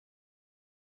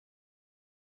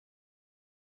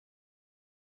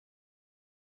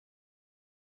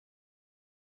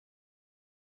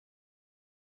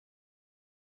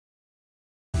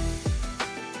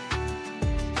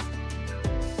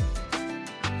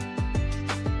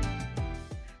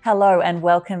Hello and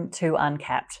welcome to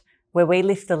Uncapped, where we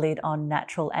lift the lid on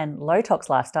natural and low-tox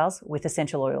lifestyles with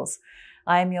essential oils.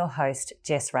 I am your host,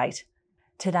 Jess Raitt.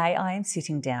 Today I am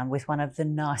sitting down with one of the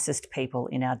nicest people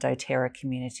in our dōTERRA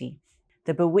community,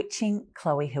 the bewitching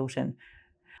Chloe Hilton.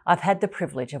 I've had the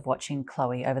privilege of watching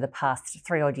Chloe over the past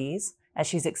 3 odd years as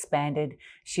she's expanded,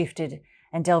 shifted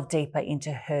and delved deeper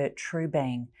into her true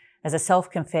being as a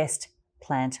self-confessed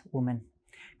plant woman,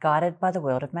 guided by the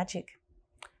world of magic.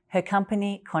 Her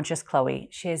company, Conscious Chloe,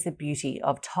 shares the beauty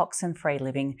of toxin-free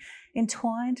living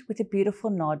entwined with a beautiful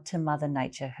nod to Mother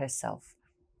Nature herself.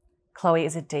 Chloe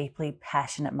is a deeply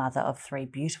passionate mother of 3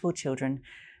 beautiful children,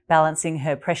 balancing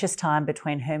her precious time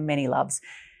between her many loves,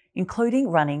 including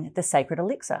running the Sacred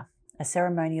Elixir, a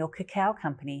ceremonial cacao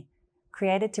company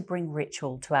created to bring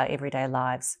ritual to our everyday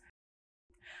lives.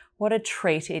 What a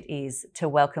treat it is to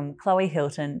welcome Chloe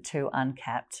Hilton to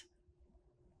Uncapped.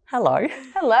 Hello.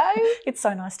 Hello. It's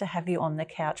so nice to have you on the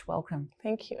couch. Welcome.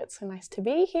 Thank you. It's so nice to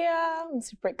be here. I'm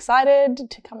super excited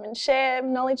to come and share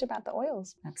knowledge about the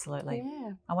oils. Absolutely.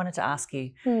 Yeah. I wanted to ask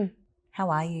you, how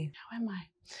are you? How am I?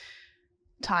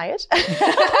 Tired.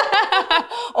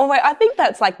 I think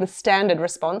that's like the standard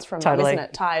response from mum, isn't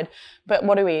it? Tired. But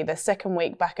what are we? The second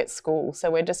week back at school.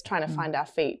 So we're just trying to find our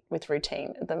feet with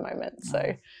routine at the moment.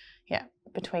 So yeah,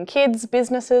 between kids,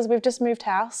 businesses, we've just moved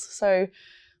house. So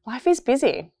life is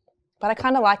busy. But I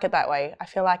kind of like it that way. I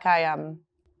feel like I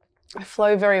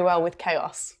flow very well with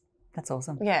chaos. That's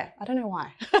awesome. Yeah, I don't know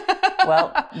why.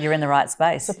 Well, you're in the right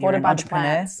space. Supported you're an by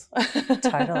entrepreneur. The plants.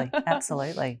 Totally,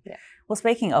 absolutely. Yeah. Well,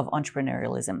 speaking of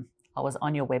entrepreneurialism, I was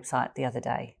on your website the other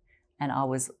day and I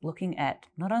was looking at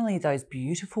not only those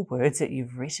beautiful words that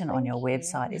you've written on your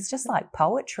website, it's just like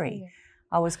poetry. Yeah.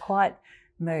 I was quite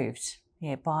moved,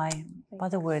 by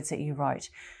the words that you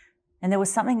wrote. And there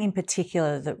was something in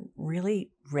particular that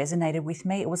really resonated with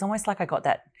me. It was almost like I got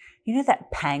that, that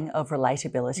pang of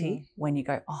relatability when you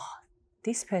go, oh,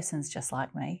 this person's just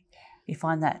like me. You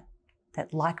find that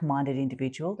like-minded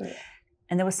individual. Yeah.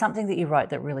 And there was something that you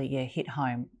wrote that really, hit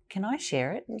home. Can I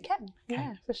share it? You can. Okay.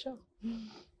 Yeah, for sure.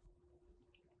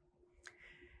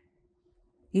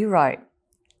 You wrote,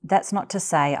 "That's not to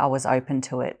say I was open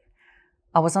to it.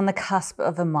 I was on the cusp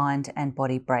of a mind and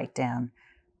body breakdown.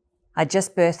 I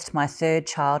just birthed my 3rd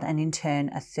child and in turn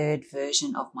a 3rd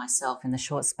version of myself in the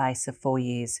short space of 4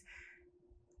 years.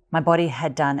 My body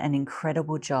had done an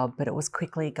incredible job, but it was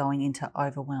quickly going into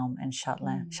overwhelm and shut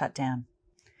down.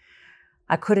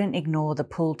 I couldn't ignore the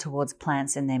pull towards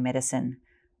plants and their medicine.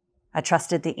 I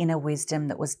trusted the inner wisdom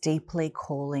that was deeply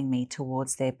calling me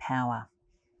towards their power."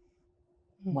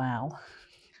 Wow.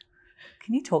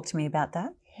 Can you talk to me about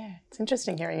that? Yeah, it's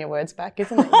interesting hearing your words back,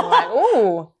 isn't it? You're like,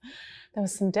 oh, there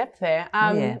was some depth there.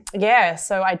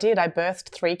 So I did. I birthed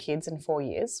 3 kids in 4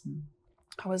 years.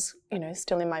 I was,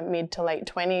 still in my mid to late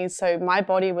 20s. So my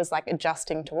body was like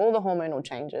adjusting to all the hormonal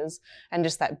changes and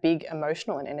just that big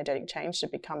emotional and energetic change to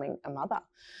becoming a mother.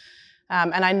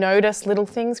 And I noticed little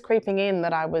things creeping in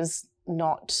that I was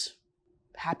not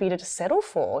happy to settle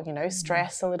for,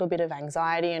 stress, a little bit of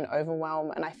anxiety and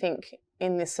overwhelm. And I think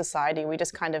in this society, we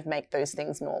just kind of make those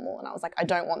things normal. And I was like, I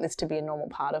don't want this to be a normal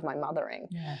part of my mothering.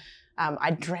 Yeah.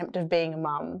 I dreamt of being a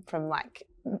mum from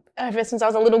ever since I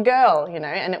was a little girl,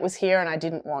 and it was here and I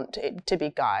didn't want it to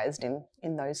be guised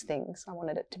in those things. I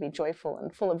wanted it to be joyful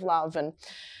and full of love. And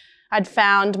I'd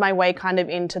found my way kind of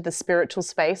into the spiritual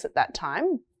space at that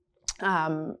time.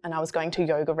 And I was going to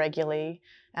yoga regularly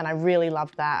and I really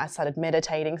loved that. I started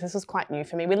meditating. So this was quite new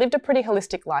for me. We lived a pretty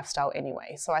holistic lifestyle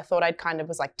anyway. So I thought I'd kind of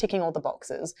was like ticking all the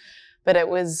boxes, but it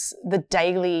was the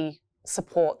daily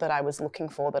support that I was looking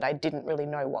for that I didn't really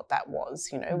know what that was.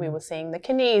 We were seeing the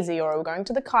kinesi or we were going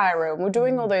to the chiro and we were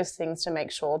doing all those things to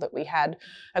make sure that we had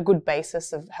a good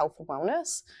basis of health and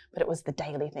wellness, but it was the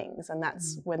daily things. And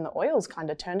that's when the oils kind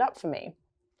of turned up for me.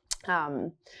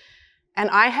 And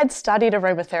I had studied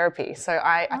aromatherapy. So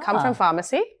I come from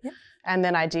pharmacy. Yep. And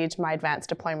then I did my advanced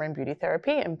diploma in beauty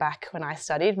therapy. And back when I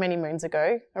studied many moons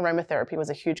ago, aromatherapy was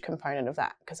a huge component of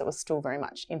that because it was still very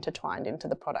much intertwined into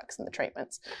the products and the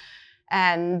treatments.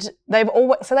 And they've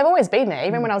always been there,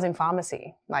 even when I was in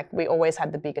pharmacy. Like we always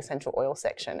had the big essential oil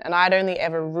section. And I'd only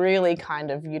ever really kind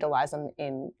of utilized them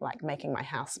in like making my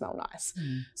house smell nice.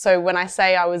 So when I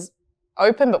say I was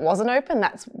open but wasn't open,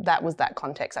 that was that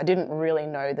context. I didn't really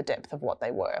know the depth of what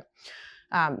they were.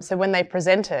 So when they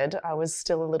presented, I was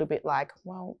still a little bit like,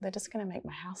 well, they're just going to make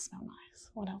my house smell nice.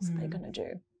 What else are they going to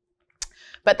do?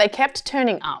 But they kept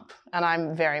turning up, and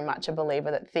I'm very much a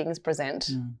believer that things present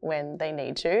when they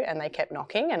need to, and they kept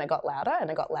knocking, and it got louder and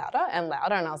it got louder and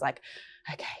louder, and I was like,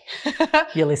 okay,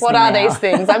 you're listening what are now. These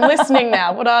things? I'm listening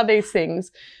now. What are these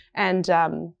things? And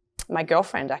my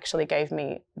girlfriend actually gave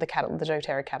me the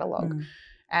dōTERRA catalogue,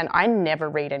 and I never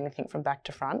read anything from back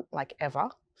to front, like ever.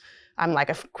 I'm like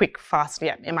a quick, fast,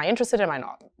 am I interested, am I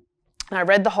not? And I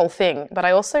read the whole thing, but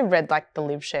I also read like the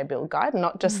Live, Share, Build guide,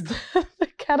 not just the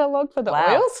catalogue for the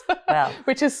oils,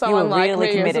 which is so unlike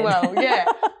me committed. As well. Yeah,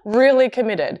 really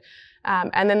committed.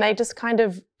 And then they just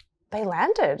they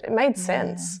landed. It made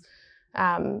sense.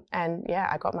 And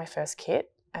I got my first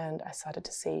kit and I started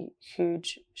to see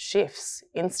huge shifts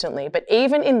instantly. But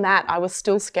even in that, I was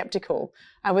still skeptical.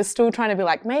 I was still trying to be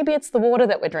like, maybe it's the water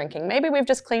that we're drinking. Maybe we've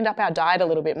just cleaned up our diet a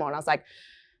little bit more. And I was like,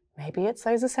 maybe it's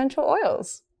those essential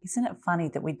oils. Isn't it funny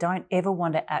that we don't ever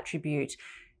want to attribute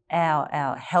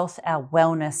our health, our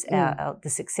wellness, the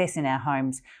success in our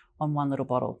homes on one little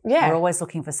bottle? Yeah. We're always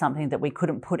looking for something that we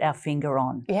couldn't put our finger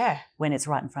on when it's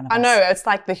right in front of us. I know, it's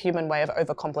like the human way of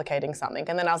overcomplicating something.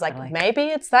 And then I was like, maybe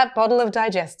it's that bottle of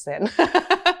Digestin.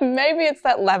 Maybe it's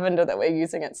that lavender that we're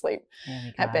using at sleep,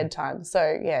 at bedtime.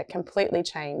 So completely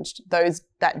changed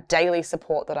that daily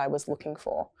support that I was looking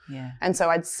for. Yeah. And so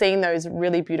I'd seen those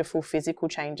really beautiful physical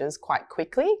changes quite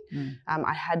quickly.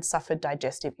 I had suffered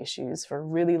digestive issues for a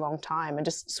really long time, and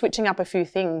just switching up a few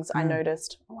things, I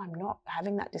noticed, I'm not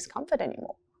having that discomfort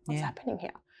anymore. What's happening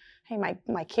here? Hey,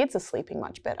 my kids are sleeping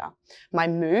much better. My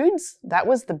moods, that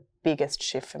was the biggest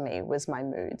shift for me, was my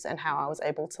moods and how I was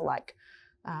able to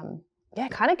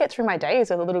kind of get through my days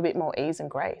with a little bit more ease and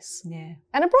grace. Yeah.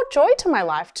 And it brought joy to my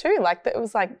life too. It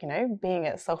was being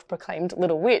a self-proclaimed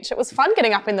little witch. It was fun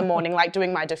getting up in the morning,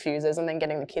 doing my diffusers and then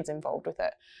getting the kids involved with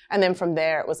it. And then from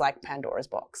there, it was like Pandora's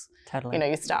box. Totally.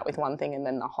 You start with one thing and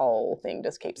then the whole thing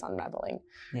just keeps unraveling.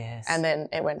 Yes. And then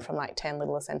it went from 10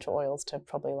 little essential oils to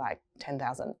probably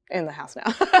 10,000 in the house now.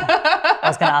 I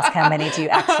was going to ask, how many do you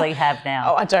actually have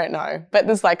now? Oh, I don't know. But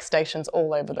there's stations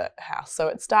all over the house. So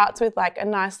it starts with a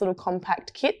nice little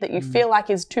compact kit that you feel like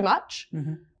is too much.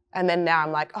 And then now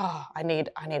I'm like, I need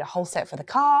a whole set for the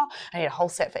car. I need a whole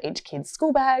set for each kid's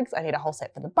school bags. I need a whole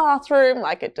set for the bathroom.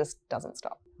 It just doesn't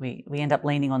stop. We end up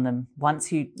leaning on them.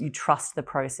 Once you trust the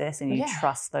process and you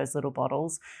trust those little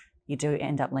bottles, you do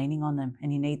end up leaning on them,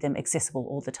 and you need them accessible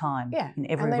all the time in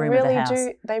every room of the house.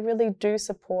 They really do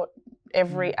support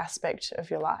every aspect of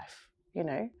your life,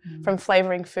 from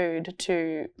flavouring food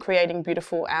to creating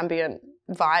beautiful ambient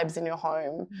vibes in your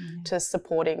home to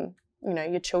supporting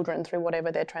your children through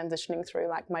whatever they're transitioning through.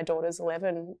 My daughter's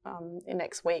 11 in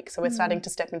next week, so we're starting to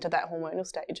step into that hormonal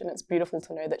stage, and it's beautiful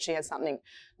to know that she has something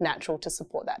natural to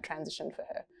support that transition for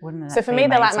her. So for me,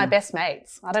 they're like my best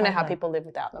mates. I don't know how people live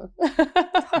without them.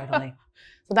 Totally.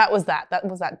 So that was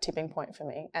that tipping point for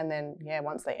me. And then,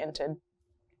 once they entered,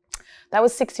 that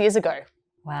was 6 years ago.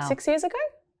 Wow. 6 years ago?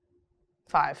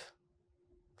 5,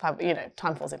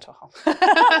 time falls into a hole.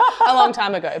 A long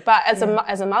time ago. But as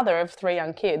a mother of 3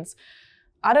 young kids,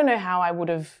 I don't know how I would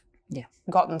have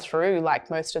gotten through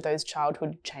most of those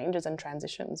childhood changes and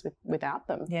transitions without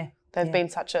them. Yeah. They've been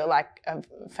such a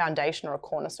foundation or a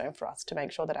cornerstone for us to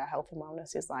make sure that our health and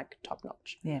wellness is top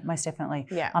notch. Yeah, most definitely.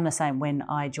 Yeah. I'm the same. When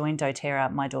I joined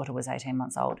dōTERRA, my daughter was 18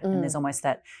 months old, and there's almost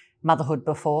that motherhood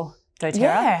before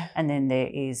dōTERRA, and then there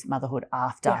is motherhood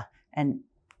after. Yeah. And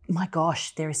my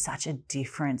gosh, there is such a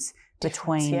difference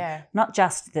between not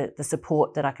just the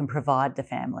support that I can provide the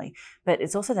family, but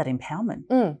it's also that empowerment.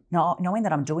 Knowing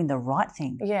that I'm doing the right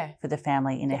thing for the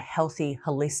family in a healthy,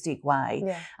 holistic way.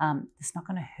 It's not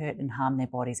going to hurt and harm their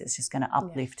bodies. It's just going to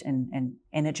uplift and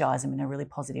energize them in a really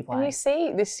positive way. And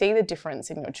you see the difference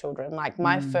in your children.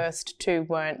 My first 2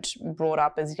 weren't brought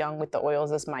up as young with the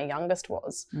oils as my youngest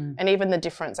was. And even the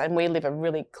difference, and we live a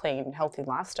really clean, healthy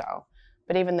lifestyle.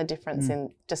 But even the difference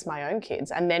in just my own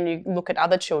kids. And then you look at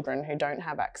other children who don't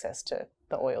have access to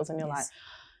the oils and you're like,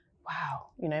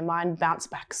 wow, mine bounce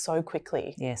back so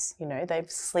quickly. Yes. They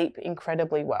sleep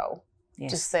incredibly well.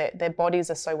 Yes. Just their bodies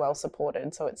are so well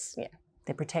supported. So it's,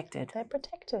 they're protected. They're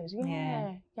protected,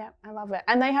 yeah, I love it.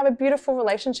 And they have a beautiful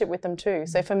relationship with them too.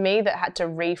 So for me, that had to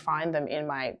re-find them in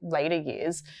my later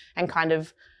years and kind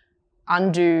of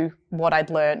undo what I'd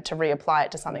learned to reapply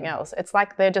it to something else. It's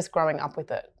like they're just growing up with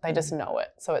it. They just know it.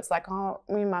 So it's like,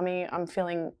 mummy,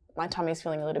 my tummy's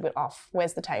feeling a little bit off.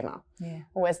 Where's the tamer? Yeah.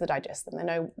 Or where's the Digestin? They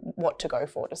know what to go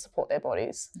for to support their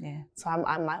bodies. Yeah. So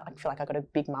I feel like I got a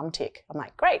big mum tick. I'm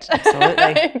like, great.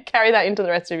 Absolutely. Carry that into the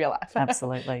rest of your life.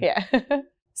 Absolutely. Yeah.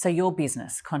 So your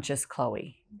business, Conscious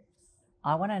Chloe,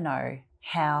 I want to know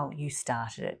how you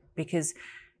started it, because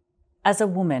as a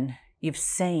woman, you've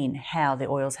seen how the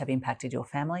oils have impacted your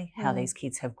family, how these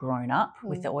kids have grown up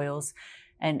with the oils.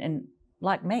 And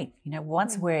like me,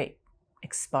 once we're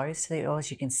exposed to the oils,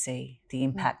 you can see the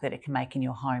impact that it can make in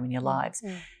your home and your lives.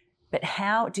 But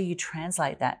how do you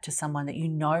translate that to someone that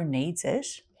needs it,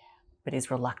 but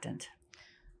is reluctant?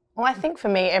 Well, I think for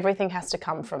me, everything has to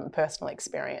come from personal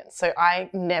experience. So I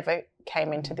never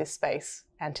came into this space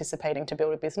anticipating to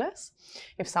build a business.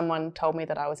 If someone told me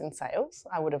that I was in sales,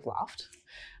 I would have laughed.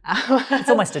 It's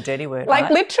almost a dirty word, like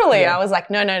right? literally, I was like,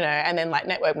 no. And then like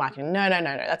network marketing, no,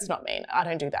 that's not me. I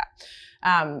don't do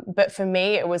that. But for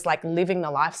me, it was like living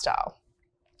the lifestyle.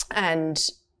 And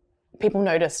people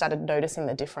started noticing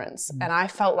the difference. And I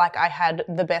felt like I had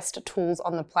the best tools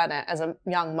on the planet as a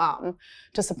young mum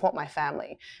to support my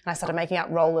family. And I started making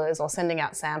out rollers or sending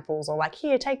out samples or like,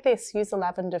 here, take this, use the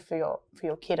lavender for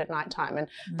your kid at nighttime. And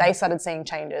they started seeing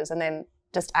changes. And then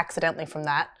just accidentally from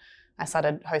that, I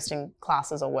started hosting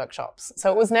classes or workshops.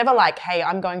 So it was never like, hey,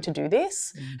 I'm going to do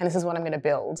this and this is what I'm going to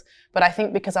build. But I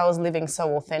think because I was living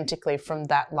so authentically from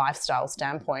that lifestyle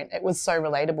standpoint, it was so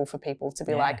relatable for people to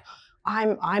be like,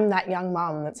 I'm that young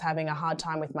mum that's having a hard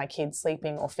time with my kids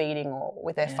sleeping or feeding or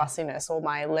with their fussiness or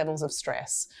my levels of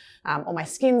stress, or my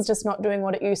skin's just not doing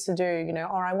what it used to do, you know,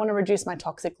 or I want to reduce my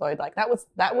toxic load. Like that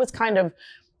was kind of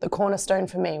the cornerstone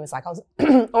for me. Was like I was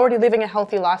already living a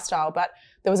healthy lifestyle, but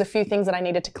there was a few things that I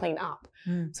needed to clean up.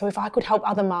 So if I could help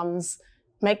other mums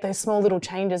make those small little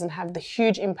changes and have the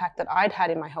huge impact that I'd had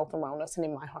in my health and wellness and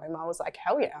in my home, I was like,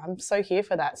 hell yeah, I'm so here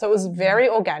for that. So it was very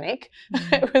organic.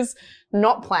 It was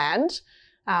not planned.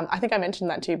 I think I mentioned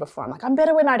that to you before. I'm like, I'm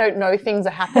better when I don't know things are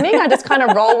happening. I just kind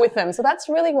of roll with them. So that's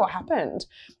really what happened.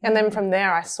 And then from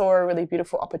there, I saw a really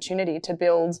beautiful opportunity to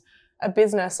build a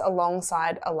business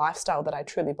alongside a lifestyle that I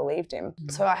truly believed in.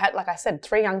 So I had, like I said,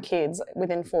 3 young kids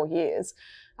within 4 years.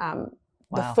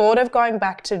 The thought of going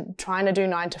back to trying to do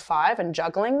 9 to 5 and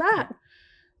juggling that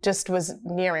just was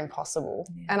near impossible.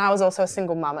 And I was also a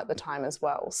single mum at the time as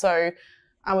well. So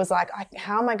I was like,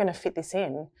 how am I going to fit this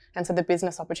in? And so the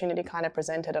business opportunity kind of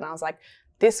presented and I was like,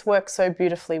 this works so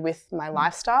beautifully with my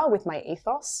lifestyle, with my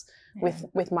ethos,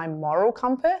 with my moral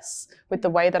compass, with the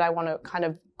way that I want to kind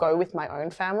of go with my own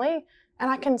family. And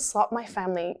I can slot my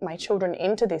family, my children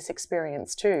into this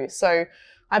experience too. So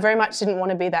I very much didn't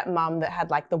want to be that mum that had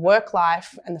like the work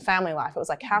life and the family life. It was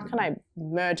like, how can I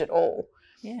merge it all?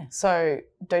 Yeah. So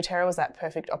dōTERRA was that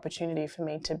perfect opportunity for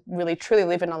me to really truly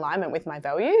live in alignment with my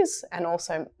values and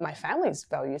also my family's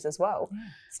values as well. Yeah.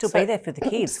 Still be there for the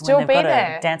kids when they've got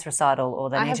a dance recital or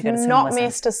they need to go to swim lessons. I have not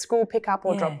missed a school pick up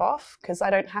or drop off because I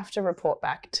don't have to report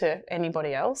back to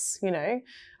anybody else, you know.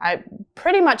 I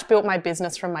pretty much built my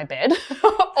business from my bed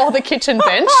or the kitchen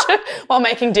bench while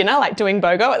making dinner, like doing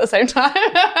BOGO at the same time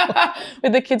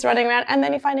with the kids running around. And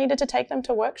then if I needed to take them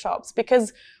to workshops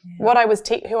because what I was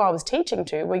who I was teaching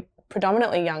to were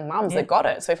predominantly young mums that got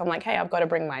it. So if I'm like, hey, I've got to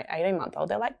bring my 18-month-old,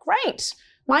 they're like, great,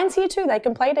 mine's here too. They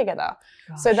can play together.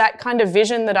 Gosh. So that kind of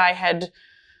vision that I had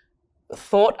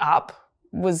thought up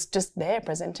was just there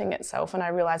presenting itself. And I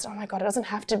realized, oh my God, it doesn't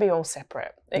have to be all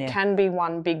separate. It can be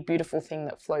one big, beautiful thing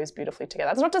that flows beautifully together.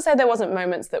 That's not to say there wasn't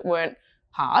moments that weren't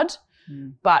hard,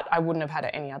 but I wouldn't have had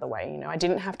it any other way. You know, I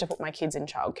didn't have to put my kids in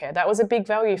childcare. That was a big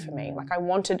value for me. Like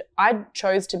I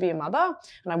chose to be a mother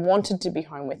and I wanted to be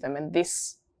home with them. And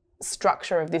this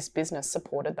structure of this business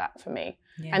supported that for me.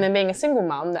 Yeah. And then being a single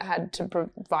mum that had to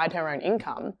provide her own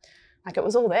income, like it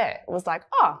was all there. It was like,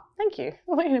 oh, thank you.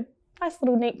 Nice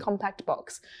little neat compact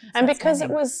box. And because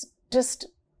it was just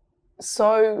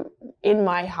so in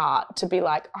my heart to be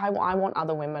like, I want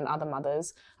other women, other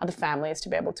mothers, other families to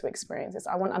be able to experience this.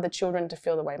 I want other children to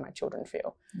feel the way my children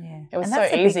feel. Yeah. It was so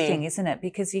easy. And that's the big thing, isn't it?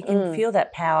 Because you can feel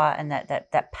that power and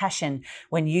that passion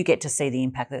when you get to see the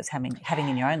impact that it's having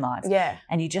in your own lives. Yeah.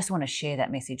 And you just want to share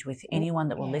that message with anyone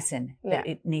that will listen. That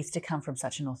it needs to come from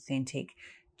such an authentic,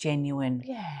 genuine,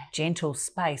 gentle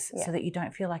space so that you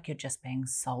don't feel like you're just being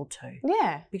sold to.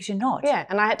 Yeah. Because you're not. Yeah.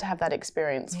 And I had to have that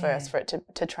experience first for it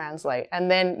to translate.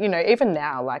 And then, you know, even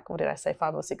now, like, what did I say,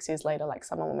 5 or 6 years later, like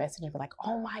someone will message me and be like,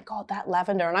 oh my God, that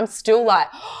lavender. And I'm still like,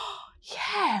 oh,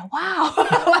 yeah, wow.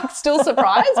 Like still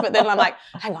surprised. But then I'm like,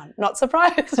 hang on, not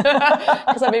surprised.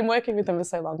 Because I've been working with them for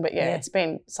so long. But it's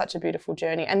been such a beautiful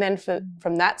journey. And then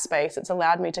from that space, it's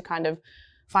allowed me to kind of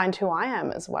find who I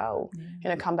am as well, you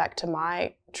know, come back to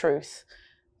my truth,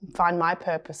 find my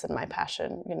purpose and my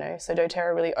passion, you know. So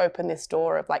dōTERRA really opened this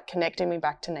door of like connecting me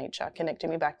back to nature, connecting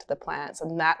me back to the plants,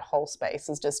 and that whole space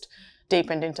has just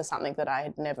deepened into something that I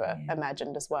had never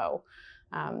imagined as well.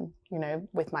 You know,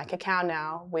 with my cacao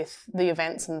now, with the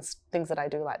events and things that I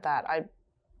do like that, I,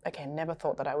 again, never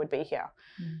thought that I would be here.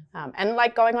 And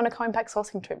like going on a co-impact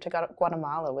sourcing trip to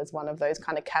Guatemala was one of those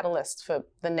kind of catalysts for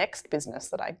the next business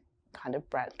that I kind of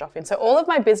branched off in. So all of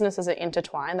my businesses are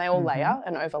intertwined. They all layer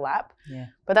and overlap. Yeah.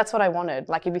 But that's what I wanted.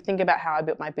 Like if you think about how I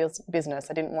built my business,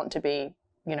 I didn't want to be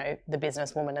you know, the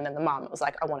businesswoman and then the mum. It was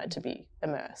like I wanted to be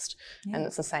immersed. Yeah. And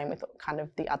it's the same with kind of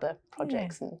the other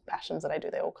projects and passions that I do.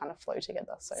 They all kind of flow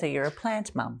together. So you're a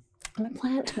plant mum. I'm a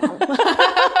plant mum.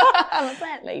 I'm a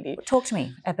plant lady. Talk to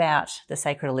me about the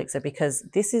Sacred Elixir, because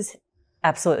this is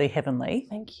absolutely heavenly.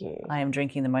 Thank you. I am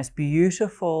drinking the most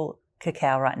beautiful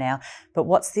cacao right now. But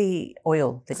what's the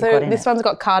oil that you've got in it? So this one's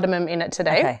got cardamom in it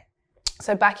today. Okay.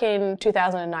 So back in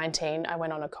 2019, I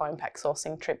went on a co-impact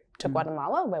sourcing trip to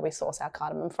Guatemala, where we source our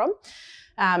cardamom from.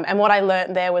 And what I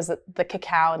learned there was that the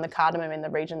cacao and the cardamom in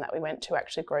the region that we went to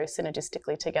actually grow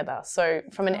synergistically together. So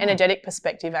from an energetic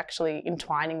perspective, actually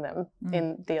entwining them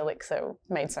in the elixir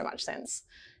made so much sense,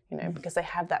 you know, because they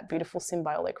have that beautiful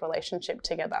symbiotic relationship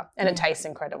together, and it tastes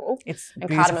incredible. And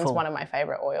cardamom's one of my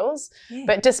favorite oils. Yeah.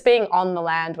 But just being on the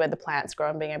land where the plants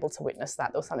grow and being able to witness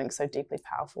that, there was something so deeply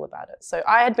powerful about it. So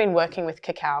I had been working with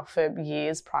cacao for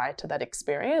years prior to that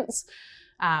experience.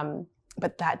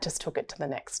 But that just took it to the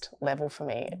next level for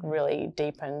me. It really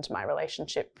deepened my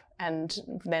relationship. And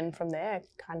then from there,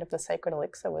 kind of the Sacred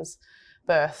Elixir was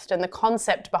birthed. And the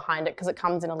concept behind it, because it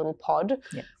comes in a little pod,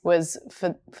 was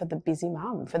for the busy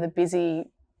mum, for the busy,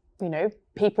 you know,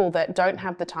 people that don't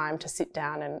have the time to sit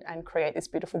down and create this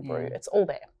beautiful brew. It's all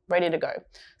there, ready to go.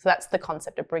 So that's the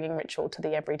concept of bringing ritual to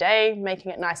the everyday,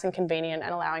 making it nice and convenient,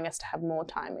 and allowing us to have more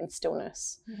time in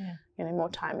stillness, you know, more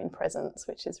time in presence,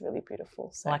 which is really beautiful.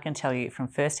 So well, I can tell you from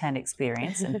firsthand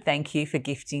experience, and thank you for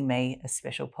gifting me a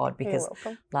special pod, because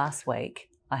last week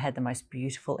I had the most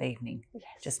beautiful evening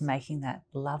just making that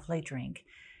lovely drink.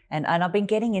 And I've been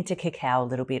getting into cacao a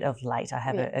little bit of late. I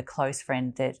have a close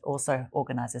friend that also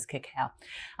organises cacao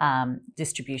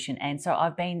distribution. And so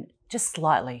I've been just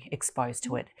slightly exposed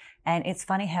to it. And it's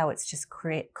funny how it's just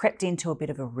crept into a bit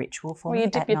of a ritual for me. Well,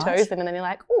 you dip your toes in and then you're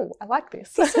like, oh, I like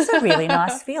this. This is a really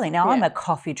nice feeling. Now, I'm a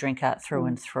coffee drinker through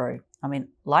and through. I mean,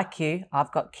 like you,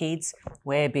 I've got kids,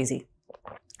 we're busy.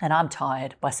 And I'm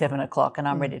tired by 7 o'clock and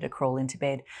I'm ready to crawl into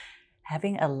bed.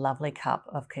 Having a lovely cup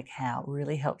of cacao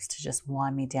really helps to just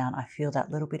wind me down. I feel that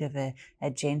little bit of a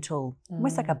gentle,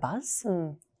 almost like a buzz,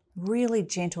 really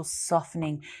gentle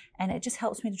softening, and it just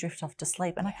helps me to drift off to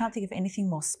sleep. And I can't think of anything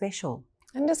more special.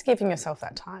 And just giving yourself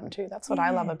that time too. That's what I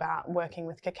love about working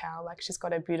with cacao. Like, she's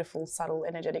got a beautiful, subtle,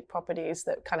 energetic properties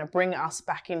that kind of bring us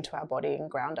back into our body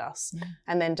and ground us.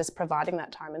 And then just providing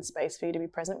that time and space for you to be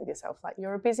present with yourself. Like,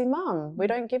 you're a busy mum. We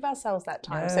don't give ourselves that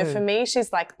time. So for me,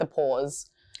 she's like the pause.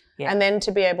 And then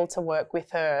to be able to work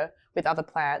with her, with other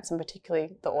plants, and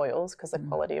particularly the oils, because the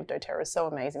quality of dōTERRA is so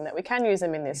amazing that we can use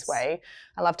them in this way.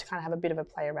 I love to kind of have a bit of a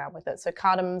play around with it. So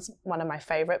cardamon's one of my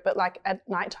favorite, but like at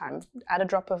nighttime, add a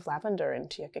drop of lavender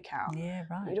into your cacao. Yeah,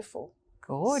 right. Beautiful.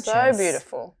 Gorgeous. So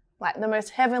beautiful. Like the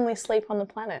most heavenly sleep on the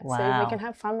planet. Wow. So we can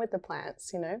have fun with the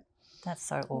plants, you know. That's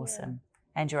so awesome.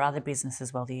 And your other business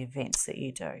as well, the events that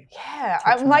you do. Yeah,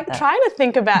 I'm like trying to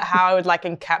think about how I would like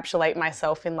encapsulate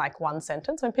myself in like one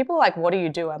sentence. When people are like, what do you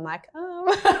do? I'm like,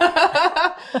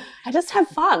 I just have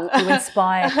fun. You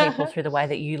inspire people through the way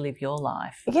that you live your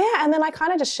life. Yeah, and then I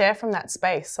kind of just share from that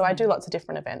space. So I do lots of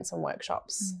different events and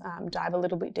workshops, dive a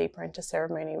little bit deeper into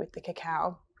ceremony with the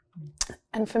cacao.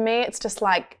 And for me, it's just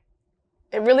like,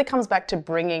 it really comes back to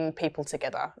bringing people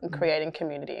together and creating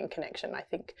community and connection. I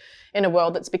think in a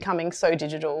world that's becoming so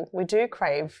digital, we do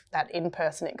crave that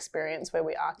in-person experience where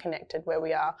we are connected, where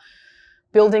we are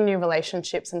building new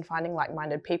relationships and finding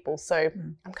like-minded people. So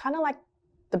I'm kind of like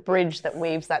the bridge that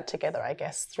weaves that together, I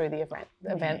guess, through the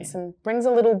events and brings a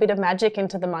little bit of magic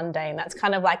into the mundane. That's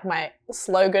kind of like my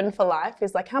slogan for life,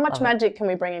 is like, how much magic can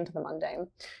we bring into the mundane?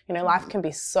 You know, life can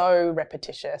be so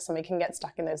repetitious and we can get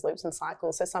stuck in those loops and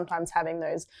cycles. So sometimes having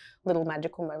those little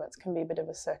magical moments can be a bit of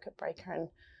a circuit breaker and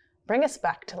bring us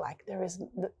back to like, there's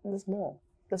more.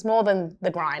 There's more than the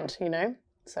grind, you know?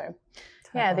 So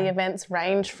yeah, the events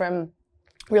range from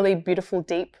really beautiful,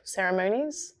 deep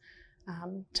ceremonies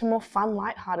to more fun,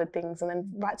 lighthearted things, and then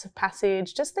rites of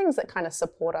passage, just things that kind of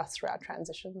support us through our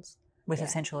transitions. With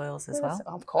essential oils as well?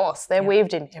 Of course, they're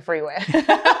weaved in everywhere.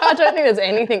 I don't think there's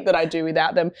anything that I do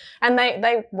without them. And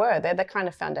they're the kind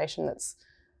of foundation that's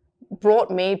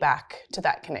brought me back to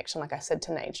that connection, like I said,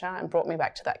 to nature, and brought me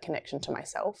back to that connection to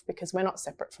myself, because we're not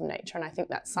separate from nature. And I think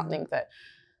that's something that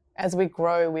as we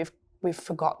grow, we've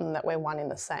forgotten that we're one in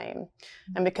the same.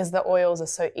 And because the oils are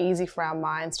so easy for our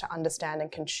minds to understand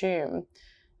and consume,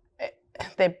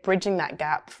 they're bridging that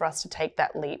gap for us to take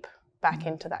that leap back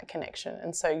into that connection.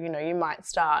 And so, you know, you might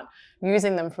start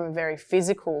using them from a very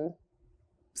physical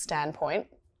standpoint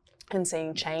and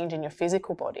seeing change in your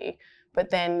physical body, but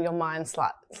then your mind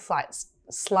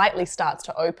slightly starts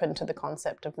to open to the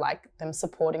concept of like them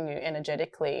supporting you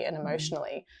energetically and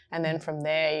emotionally. And then from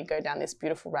there you go down this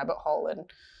beautiful rabbit hole, and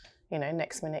you know,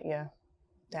 next minute you're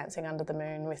dancing under the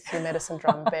moon with your medicine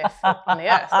drum barefoot on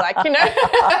the earth, like, you know.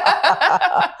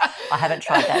 I haven't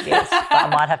tried that yet, but I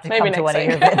might have to Maybe come to one of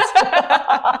your events.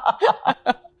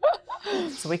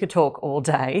 So we could talk all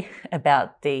day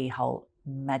about the whole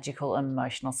magical,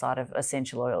 emotional side of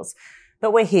essential oils,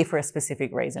 but we're here for a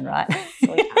specific reason, right?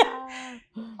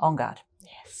 On Guard.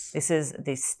 Yes. This is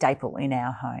the staple in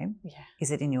our home. Yeah.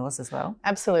 Is it in yours as well?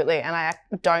 Absolutely. And I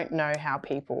don't know how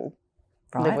people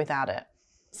live without it.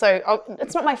 So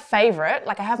it's not my favourite.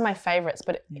 Like, I have my favourites,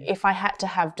 but if I had to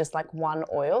have just like one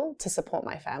oil to support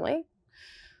my family,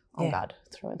 On Guard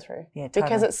through and through. Yeah, totally.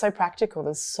 Because it's so practical.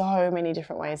 There's so many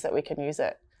different ways that we can use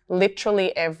it.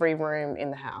 Literally every room in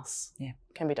the house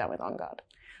can be done with On Guard.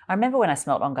 I remember when I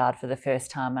smelled On Guard for the first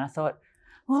time and I thought,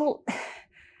 well,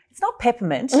 it's not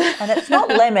peppermint and it's not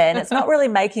lemon. It's not really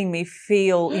making me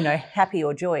feel, you know, happy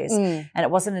or joyous. And it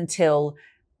wasn't until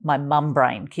my mum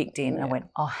brain kicked in and I went,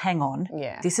 oh, hang on,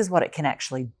 this is what it can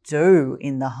actually do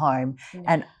in the home.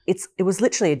 And it was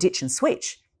literally a ditch and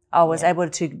switch. I was able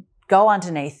to go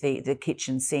underneath the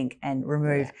kitchen sink and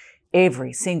remove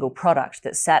every single product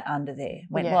that sat under there.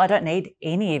 Went, well, I don't need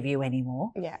any of you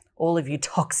anymore. Yeah. All of you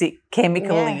toxic,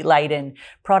 chemically laden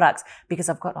products, because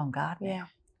I've got On Guard now. Yeah.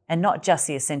 And not just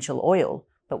the essential oil,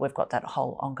 but we've got that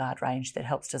whole On Guard range that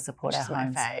helps to support our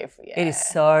homes. My fave. Yeah. It is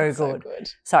so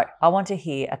good. So I want to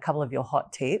hear a couple of your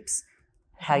hot tips,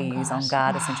 how you use On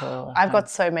Guard essential oil. I've got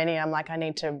so many. I'm like, I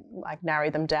need to like narrow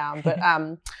them down. But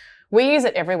we use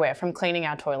it everywhere, from cleaning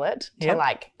our toilet to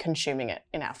like consuming it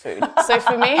in our food. So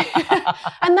for me,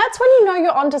 and that's when you know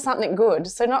you're onto something good.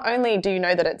 So not only do you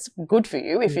know that it's good for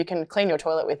you if you can clean your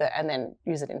toilet with it and then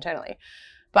use it internally,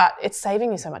 but it's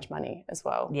saving you so much money as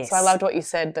well. Yes. So I loved what you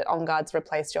said, that On Guard's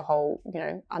replaced your whole, you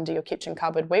know, under your kitchen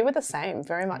cupboard. We were the same,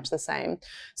 very much the same.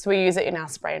 So we use it in our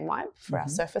spray and wipe for our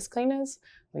surface cleaners.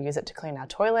 We use it to clean our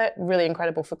toilet. Really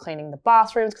incredible for cleaning the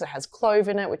bathrooms because it has clove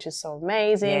in it, which is so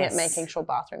amazing at making sure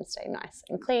bathrooms stay nice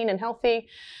and clean and healthy.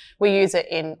 We use it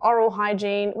in oral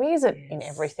hygiene. We use it in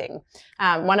everything.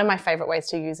 One of my favourite ways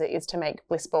to use it is to make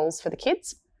bliss balls for the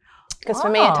kids, because for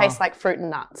me it tastes like fruit and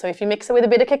nut. So if you mix it with a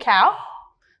bit of cacao,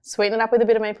 sweeten it up with a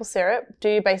bit of maple syrup, do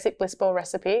your basic bliss ball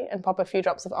recipe and pop a few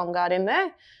drops of On Guard in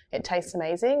there. It tastes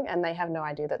amazing and they have no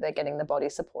idea that they're getting the body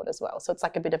support as well. So it's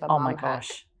like a bit of a mum hack.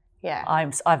 Gosh. Yeah.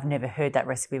 I've never heard that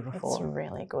recipe before. It's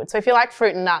really good. So if you like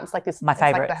fruit and nuts, like this, my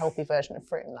favourite. It's like the healthy version of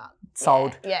fruit and nut.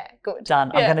 Sold. Yeah, good.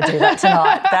 Done. I'm going to do that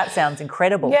tonight. That sounds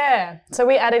incredible. Yeah. So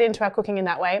we add it into our cooking in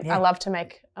that way. I love to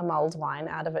make a mulled wine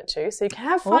out of it too. So you can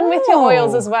have fun with your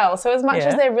oils as well. So as much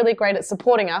as they're really great at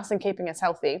supporting us and keeping us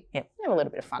healthy, have a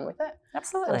little bit of fun with it.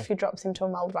 Absolutely. Add a few drops into a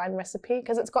mulled wine recipe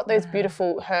because it's got those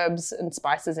beautiful herbs and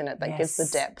spices in it that gives the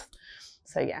depth.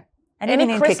 So yeah. And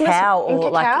even in cacao or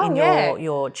like in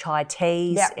your chai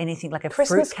teas, anything like a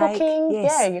Christmas fruit cake.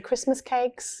 Cooking, your Christmas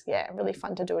cakes. Yeah, really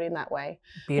fun to do it in that way.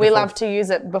 Beautiful. We love to use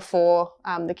it before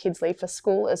the kids leave for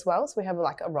school as well. So we have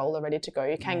like a roller ready to go.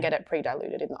 You can get it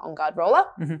pre-diluted in the On Guard roller.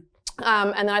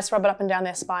 And then I just rub it up and down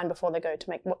their spine before they go to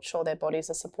make sure their bodies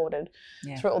are supported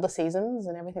through all the seasons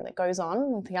and everything that goes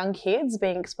on with young kids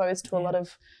being exposed to a lot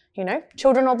of, you know,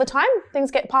 children all the time.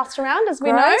 Things get passed around, as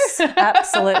we know.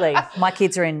 Absolutely. My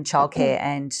kids are in childcare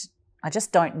and I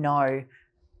just don't know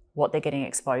what they're getting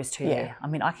exposed to there. I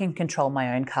mean, I can control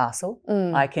my own castle.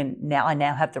 I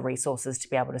now have the resources to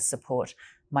be able to support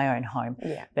my own home.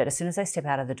 But as soon as they step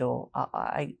out of the door,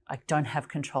 I don't have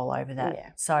control over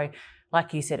that. So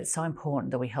like you said, it's so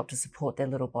important that we help to support their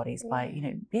little bodies by, you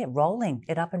know, rolling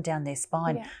it up and down their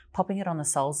spine, popping it on the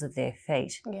soles of their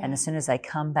feet. And as soon as they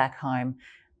come back home,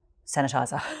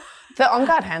 sanitizer. The On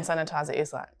Guard hand sanitizer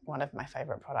is like one of my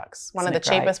favourite products. One of the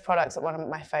cheapest products, but one of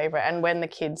my favourite. And when the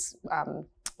kids, the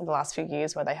last few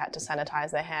years where they had to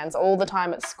sanitize their hands all the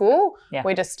time at school,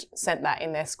 we just sent that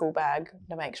in their school bag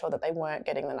to make sure that they weren't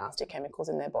getting the nasty chemicals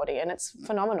in their body. And it's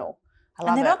phenomenal. I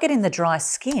love and they're not getting the dry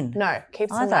skin. No,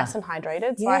 keeps them nice and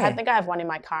hydrated. So I think I have one in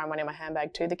my car and one in my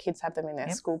handbag too. The kids have them in their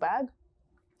school bag.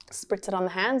 Spritz it on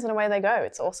the hands and away they go.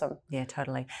 It's awesome. Yeah,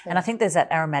 totally. And I think there's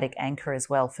that aromatic anchor as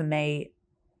well. For me,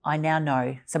 I now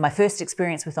know. So my first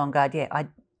experience with On Guard, I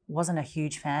wasn't a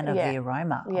huge fan of the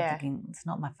aroma. I'm thinking it's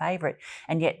not my favourite.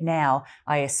 And yet now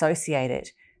I associate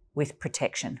it with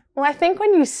protection. Well, I think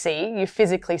when you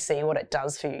physically see what it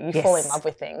does for you, you fall in love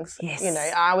with things. You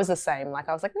know, I was the same. Like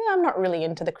I was like, I'm not really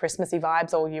into the Christmassy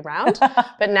vibes all year round.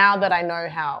 But now that I know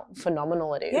how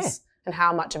phenomenal it is and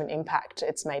how much of an impact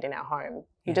it's made in our home,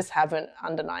 you just have an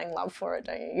underlying love for it,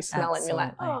 don't you? You smell it and you're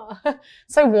like, oh,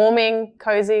 so warming,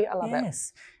 cozy. I love it.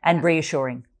 And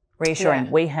reassuring.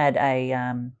 We had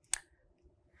a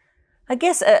I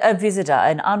guess a visitor,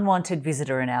 an unwanted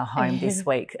visitor in our home this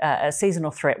week, a seasonal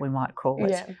threat we might call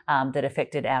it, that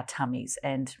affected our tummies.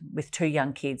 And with 2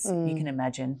 young kids, you can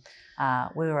imagine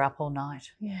we were up all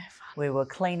night. Yeah, we were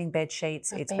cleaning bed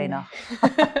sheets. It's been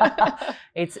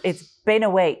a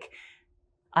week.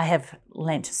 I have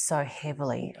lent so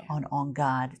heavily on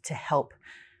guard to help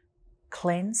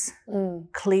cleanse,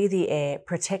 clear the air,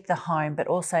 protect the home, but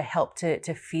also help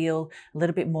to feel a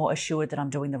little bit more assured that I'm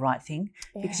doing the right thing.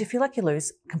 Because you feel like you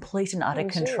lose complete and utter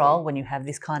control when you have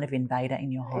this kind of invader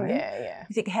in your home.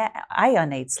 You think, A, I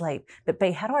need sleep, but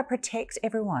B, how do I protect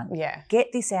everyone?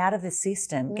 Get this out of the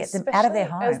system, get them out of their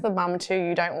home. As the mum too,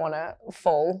 you don't want to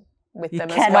fall with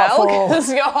them as well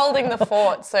because you're holding the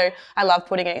fort. So I love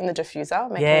putting it in the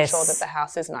diffuser, making sure that the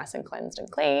house is nice and cleansed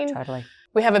and clean. Totally.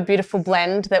 We have a beautiful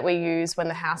blend that we use when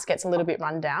the house gets a little bit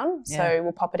run down. So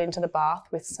we'll pop it into the bath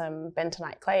with some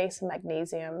bentonite clay, some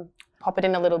magnesium, pop it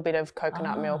in a little bit of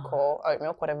coconut milk or oat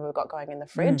milk, whatever we've got going in the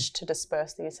fridge to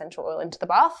disperse the essential oil into the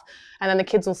bath. And then the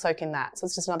kids will soak in that. So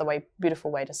it's just another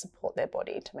beautiful way to support their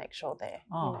body to make sure they're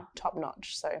top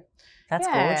notch. So that's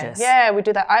gorgeous. Yeah, we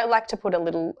do that. I like to put a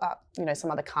little,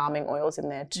 some other calming oils in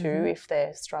there too if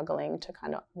they're struggling to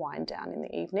kind of wind down in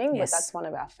the evening. But that's one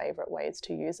of our favourite ways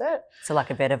to use it. So like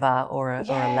a vetiver or a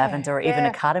lavender or even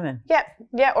a cardamom.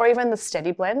 Yeah, or even the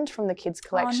steady blend from the kids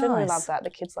collection. Oh, nice. We love that. The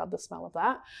kids love the smell of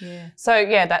that. So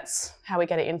that's how we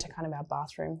get it into kind of our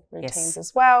bathroom routines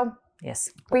as well. Yes.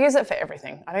 We use it for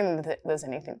everything. I don't think that there's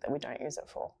anything that we don't use it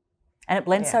for. And it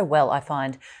blends so well, I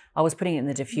find. I was putting it in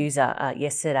the diffuser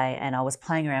yesterday and I was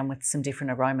playing around with some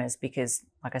different aromas because,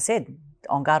 like I said,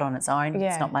 On Guard on its own,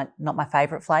 it's not my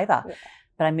favourite flavour.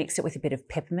 But I mixed it with a bit of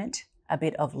peppermint, a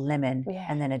bit of lemon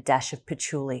and then a dash of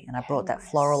patchouli, and I brought that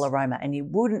floral aroma. And you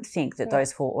wouldn't think that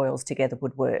those 4 oils together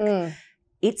would work.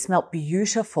 It smelled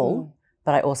beautiful.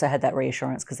 But I also had that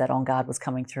reassurance because that On Guard was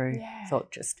coming through.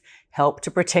 Thought, just help to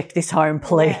protect this home,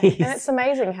 please. And it's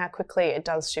amazing how quickly it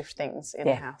does shift things in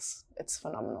the house. It's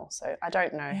phenomenal. So I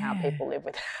don't know how people live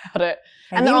without it.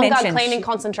 And the On Guard cleaning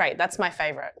concentrate, that's my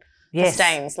favourite. For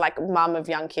stains, like mum of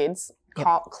young kids,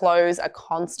 clothes are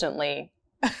constantly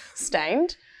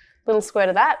stained. Little squirt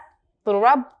of that, little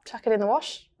rub, chuck it in the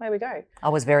wash. There we go. I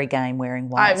was very game wearing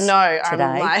white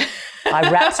today. I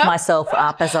wrapped myself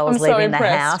up as I was leaving the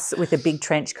house with a big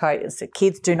trench coat. So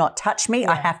kids, do not touch me.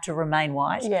 I have to remain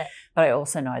white. But I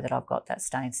also know that I've got that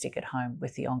stain stick at home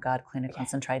with the On Guard cleaner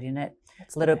concentrate in it.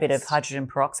 It's a little bit of hydrogen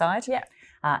peroxide.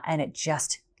 And it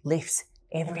just lifts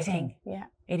everything.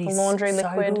 It is laundry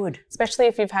liquid, so good. Especially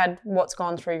if you've had what's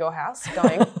gone through your house,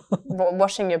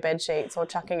 washing your bed sheets or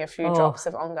chucking a few drops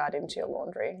of On Guard into your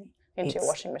laundry. Into your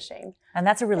washing machine. And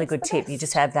that's a really good tip. You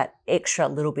just have that extra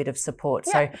little bit of support.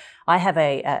 So I have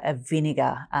a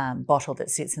vinegar bottle that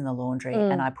sits in the laundry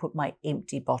and I put my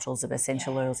empty bottles of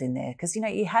essential oils in there because,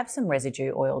 you have some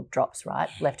residue oil drops, right,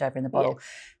 left over in the bottle.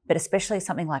 But especially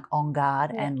something like On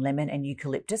Guard and lemon and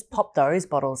eucalyptus, pop those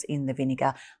bottles in the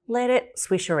vinegar, let it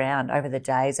swish around over the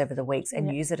days, over the weeks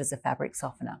and use it as a fabric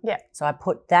softener. So I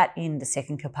put that in the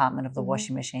second compartment of the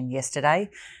washing machine yesterday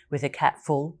with a cap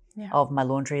full of my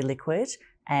laundry liquid.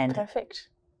 And perfect.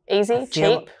 Easy,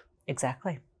 cheap.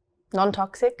 Exactly.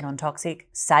 Non-toxic,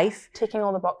 safe. Ticking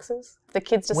all the boxes. If the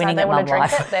kids decide they want to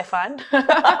drink it, they're fine.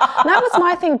 That was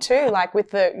my thing too, like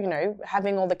with the,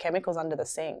 having all the chemicals under the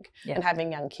sink and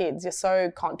having young kids, you're so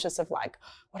conscious of like,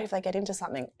 what if they get into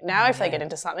something? Now if they get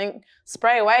into something,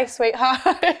 spray away, sweetheart.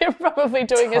 You're probably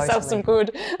doing yourself some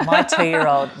good. My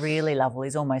 2-year-old, really lovely,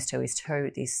 he's almost 2, he's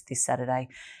 2 this Saturday,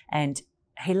 and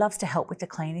he loves to help with the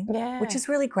cleaning, which is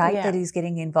really great that he's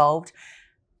getting involved.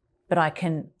 But I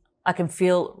can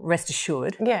feel rest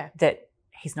assured that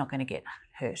he's not going to get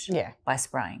hurt by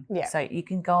spraying. So you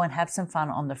can go and have some fun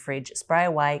on the fridge, spray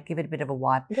away, give it a bit of a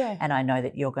wipe, and I know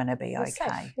that you're going to be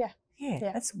okay. Safe.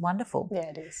 That's wonderful. Yeah,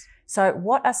 it is. So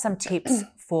what are some tips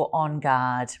for On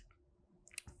Guard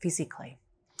physically?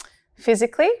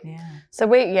 So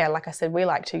like I said, we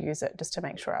like to use it just to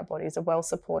make sure our bodies are well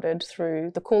supported through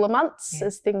the cooler months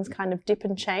as things kind of dip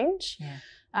and change.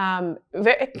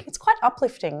 It's quite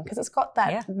uplifting because it's got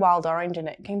that wild orange in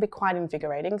it. It can be quite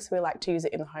invigorating, so we like to use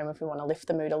it in the home if we want to lift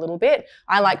the mood a little bit.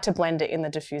 I like to blend it in the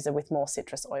diffuser with more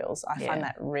citrus oils. I find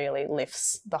that really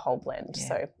lifts the whole blend,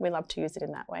 so we love to use it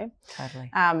in that way. Totally.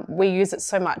 We use it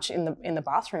so much in the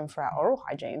bathroom for our oral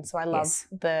hygiene, so I love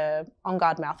the On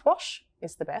Guard mouthwash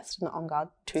is the best, and the On Guard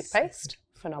toothpaste,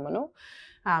 phenomenal.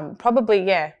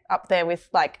 Probably, up there with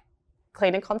like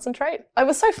cleaner concentrate. It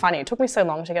was so funny. It took me so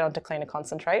long to get onto cleaner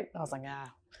concentrate. I was like,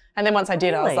 And then once I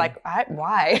did, I was like,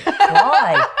 why?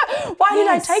 Why? Why did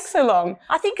I take so long?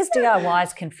 I think as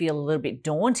DIYs can feel a little bit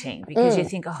daunting because you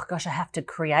think, oh gosh, I have to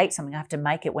create something, I have to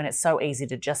make it, when it's so easy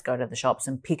to just go to the shops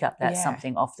and pick up that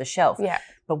something off the shelf. Yeah.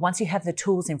 But once you have the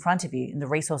tools in front of you and the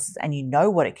resources and you know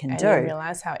what it can do. And you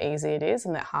realise how easy it is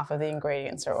and that half of the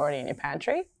ingredients are already in your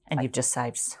pantry. And you've just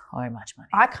saved so much money.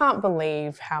 I can't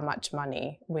believe how much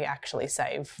money we actually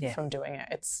save from doing it.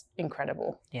 It's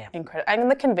incredible. Yeah. Incredible.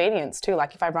 And the convenience too.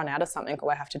 Like if I run out of something, all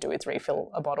I have to do is refill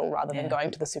a bottle rather than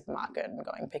going to the supermarket and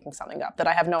going picking something up that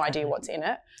I have no idea what's in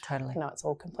it. Totally. No, it's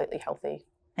all completely healthy.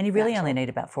 And you really only need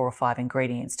about 4 or 5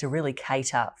 ingredients to really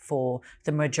cater for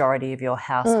the majority of your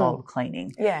household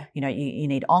cleaning. Yeah. You know, you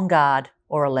need On Guard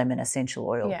or a lemon essential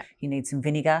oil. Yeah. You need some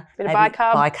vinegar. Bit of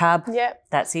bicarb. Bicarb. Yep.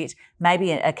 That's it.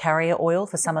 Maybe a carrier oil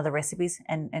for some of the recipes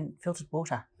and filtered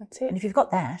water. That's it. And if you've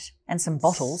got that and some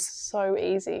bottles. So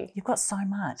easy. You've got so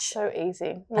much. So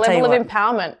easy. The level of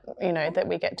empowerment, you know, that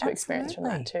we get to experience from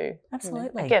that too. Absolutely.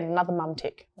 You know, again, another mum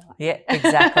tick. Yeah,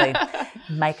 exactly.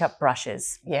 Makeup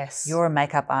brushes. Yes. You're a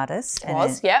makeup artist.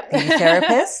 Yep. A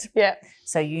therapist. Yep.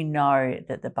 So you know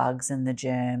that the bugs and the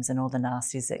germs and all the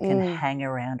nasties that can hang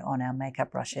around on our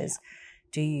makeup brushes. Yeah.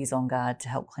 Do you use On Guard to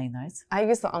help clean those? I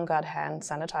use the On Guard hand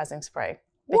sanitizing spray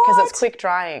because it's quick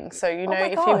drying. So, you know,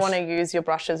 if you want to use your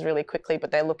brushes really quickly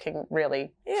but they're looking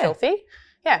really filthy,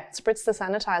 spritz the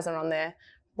sanitizer on there,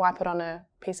 wipe it on a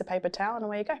piece of paper towel and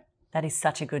away you go. That is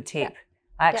such a good tip. Yeah.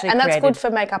 And that's good for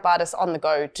makeup artists on the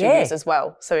go to use as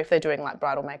well. So if they're doing like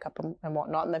bridal makeup and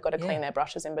whatnot and they've got to clean their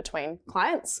brushes in between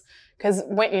clients, because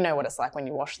you know what it's like when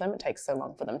you wash them, it takes so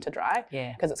long for them to dry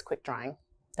because it's quick drying.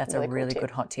 That's a really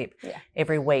good hot tip. Yeah.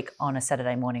 Every week on a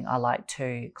Saturday morning, I like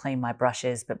to clean my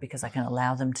brushes, but because I can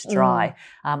allow them to dry,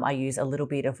 I use a little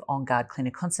bit of On Guard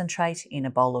Cleaner Concentrate in a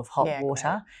bowl of hot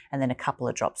water and then a couple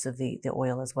of drops of the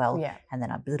oil as well. Yeah. And then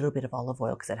a little bit of olive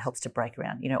oil because it helps to break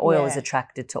around. You know, oil is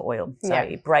attracted to oil. So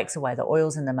it breaks away the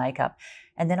oils in the makeup.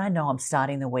 And then I know I'm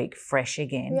starting the week fresh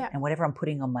again and whatever I'm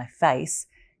putting on my face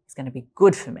is going to be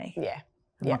good for me. Yeah.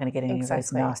 I'm not going to get any of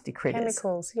those nasty critters.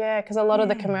 Chemicals, because a lot of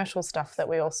the commercial stuff that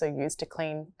we also use to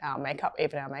clean our makeup,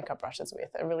 even our makeup brushes with,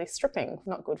 are really stripping,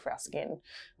 not good for our skin.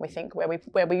 We think where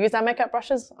we use our makeup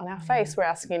brushes on our face, where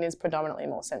our skin is predominantly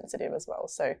more sensitive as well.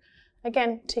 So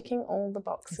again, ticking all the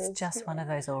boxes. It's just one of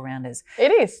those all-rounders.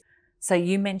 It is. So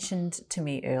you mentioned to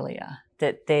me earlier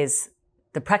that there's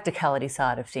the practicality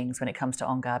side of things when it comes to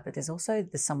On Guard, but there's also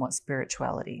the somewhat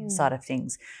spirituality side of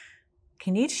things.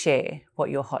 Can you share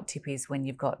what your hot tip is when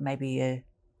you've got maybe a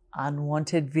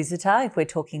unwanted visitor, if we're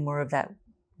talking more of that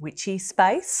witchy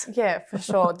space? Yeah, for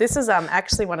sure. This is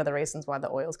actually one of the reasons why the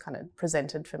oil's kind of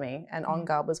presented for me, and On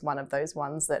Guard was one of those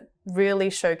ones that really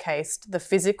showcased the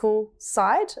physical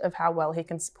side of how well he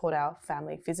can support our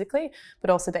family physically,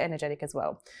 but also the energetic as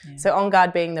well. Yeah. So On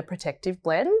Guard being the protective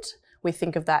blend, we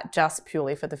think of that just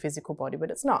purely for the physical body,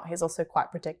 but it's not. He's also quite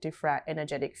protective for our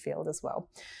energetic field as well.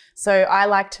 So I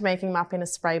like to make him up in a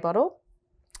spray bottle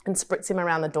and spritz him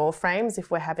around the door frames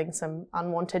if we're having some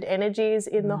unwanted energies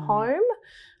in the home.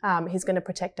 He's going to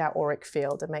protect our auric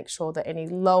field and make sure that any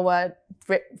lower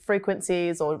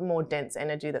frequencies or more dense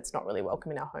energy that's not really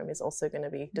welcome in our home is also going to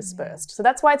be dispersed. So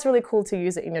that's why it's really cool to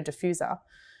use it in your diffuser.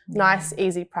 Nice,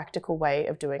 easy, practical way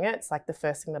of doing it. It's like the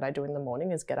first thing that I do in the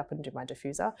morning is get up and do my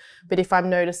diffuser. But if I'm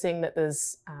noticing that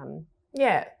there's,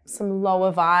 some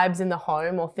lower vibes in the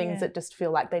home or things that just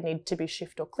feel like they need to be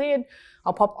shifted or cleared,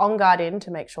 I'll pop On Guard in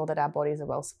to make sure that our bodies are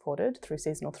well supported through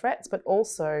seasonal threats, but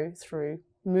also through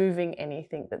moving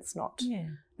anything that's not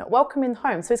welcome in the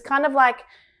home. So it's kind of like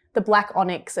the black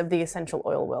onyx of the essential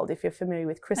oil world. If you're familiar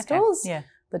with crystals,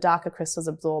 the darker crystals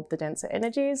absorb the denser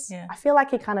energies. Yeah. I feel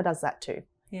like he kind of does that too.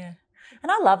 Yeah.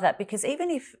 And I love that because even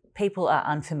if people are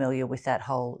unfamiliar with that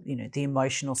whole, you know, the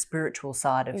emotional, spiritual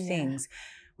side of things,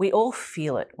 we all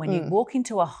feel it when you walk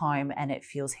into a home and it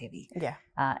feels heavy. Yeah.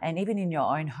 And even in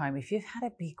your own home, if you've had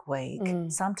a big week,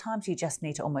 sometimes you just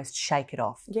need to almost shake it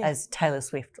off, as Taylor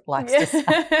Swift likes to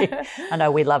say. I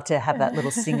know we love to have that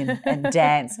little sing and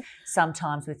dance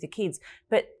sometimes with the kids,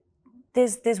 but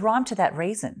there's rhyme to that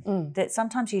reason, that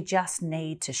sometimes you just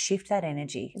need to shift that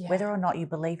energy, whether or not you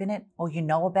believe in it or you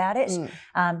know about it.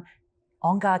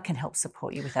 On Guard can help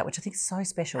support you with that, which I think is so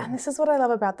special. And this is what I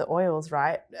love about the oils,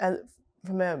 right?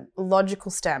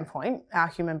 logical standpoint, our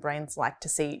human brains like to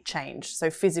see change. So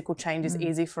physical change is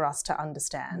easy for us to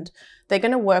understand. They're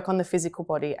going to work on the physical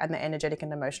body and the energetic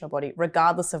and emotional body,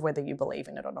 regardless of whether you believe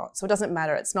in it or not. So it doesn't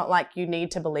matter. It's not like you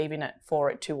need to believe in it for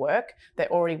it to work.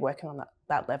 They're already working on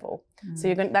that level.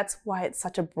 So that's why it's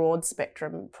such a broad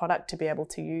spectrum product to be able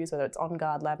to use, whether it's On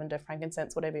Guard, lavender,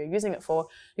 frankincense, whatever you're using it for.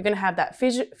 You're going to have that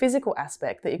physical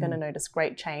aspect that you're going to notice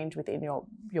great change within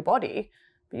your body.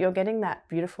 But you're getting that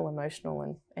beautiful emotional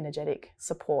and energetic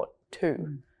support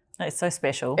too. It's so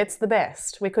special. It's the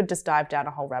best. We could just dive down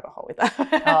a whole rabbit hole with that.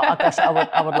 Oh gosh,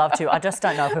 I would love to. I just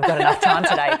don't know if we've got enough time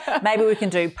today. Maybe we can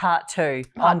do part two,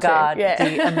 On Guard,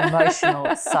 the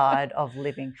emotional side of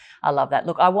living. I love that.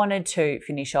 Look, I wanted to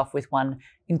finish off with one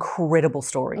incredible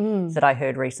story that I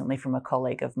heard recently from a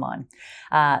colleague of mine.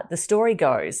 The story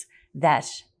goes that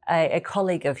a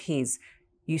colleague of his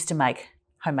used to make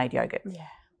homemade yogurt. Yeah.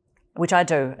 Which I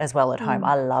do as well at home.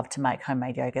 I love to make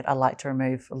homemade yogurt. I like to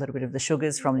remove a little bit of the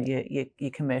sugars from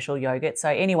your commercial yogurt. So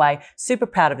anyway, super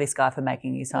proud of this guy for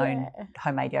making his own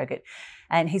homemade yogurt.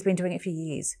 And he's been doing it for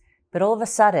years. But all of a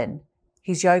sudden,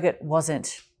 his yogurt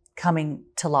wasn't coming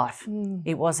to life.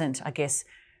 It wasn't, I guess,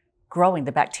 growing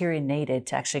the bacteria needed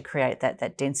to actually create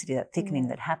that density, that thickening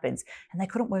that happens. And they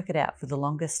couldn't work it out for the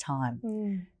longest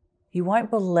time. You won't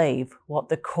believe what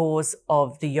the cause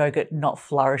of the yogurt not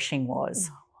flourishing was.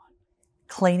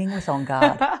 Cleaning with On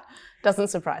Guard. Doesn't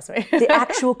surprise me. The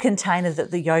actual container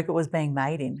that the yogurt was being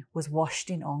made in was washed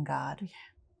in On Guard. Yeah.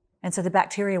 And so the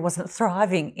bacteria wasn't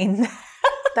thriving in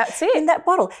That's it. In that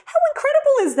bottle. How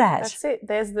incredible is that? That's it.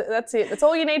 That's it. That's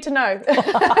all you need to know.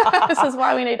 This is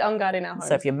why we need On Guard in our homes.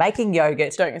 So if you're making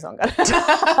yogurt, don't use On Guard.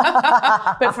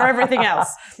 But for everything else,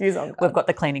 use On Guard. We've got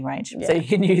the cleaning range, so you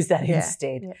can use that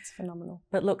instead. Yeah, it's phenomenal.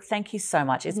 But look, thank you so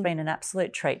much. It's been an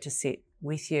absolute treat to sit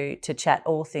with you to chat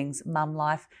all things mum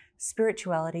life,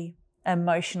 spirituality,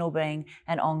 emotional being,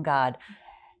 and On Guard.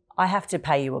 I have to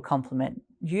pay you a compliment.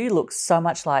 You look so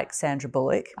much like Sandra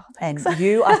Bullock, and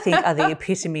you, I think, are the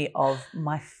epitome of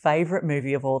my favourite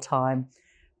movie of all time,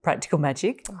 Practical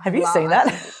Magic. Have you seen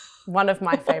that? One of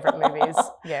my favourite movies,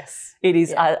 yes. It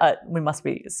is. Yeah. We must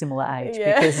be a similar age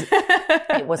because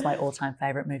it was my all-time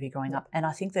favourite movie growing up. And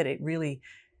I think that it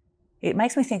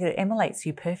makes me think that it emulates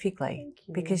you perfectly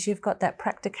because you've got that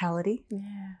practicality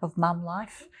of mum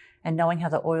life and knowing how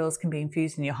the oils can be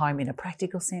infused in your home in a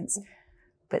practical sense.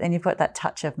 But then you've got that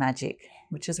touch of magic,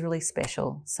 which is really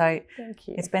special. So thank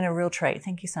you. It's been a real treat.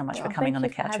 Thank you so much for coming on the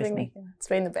couch with me. It's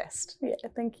been the best. Yeah,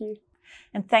 thank you.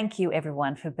 And thank you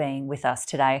everyone for being with us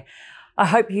today. I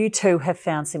hope you too have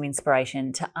found some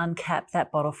inspiration to uncap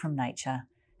that bottle from nature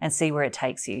and see where it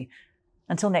takes you.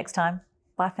 Until next time,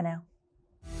 bye for now.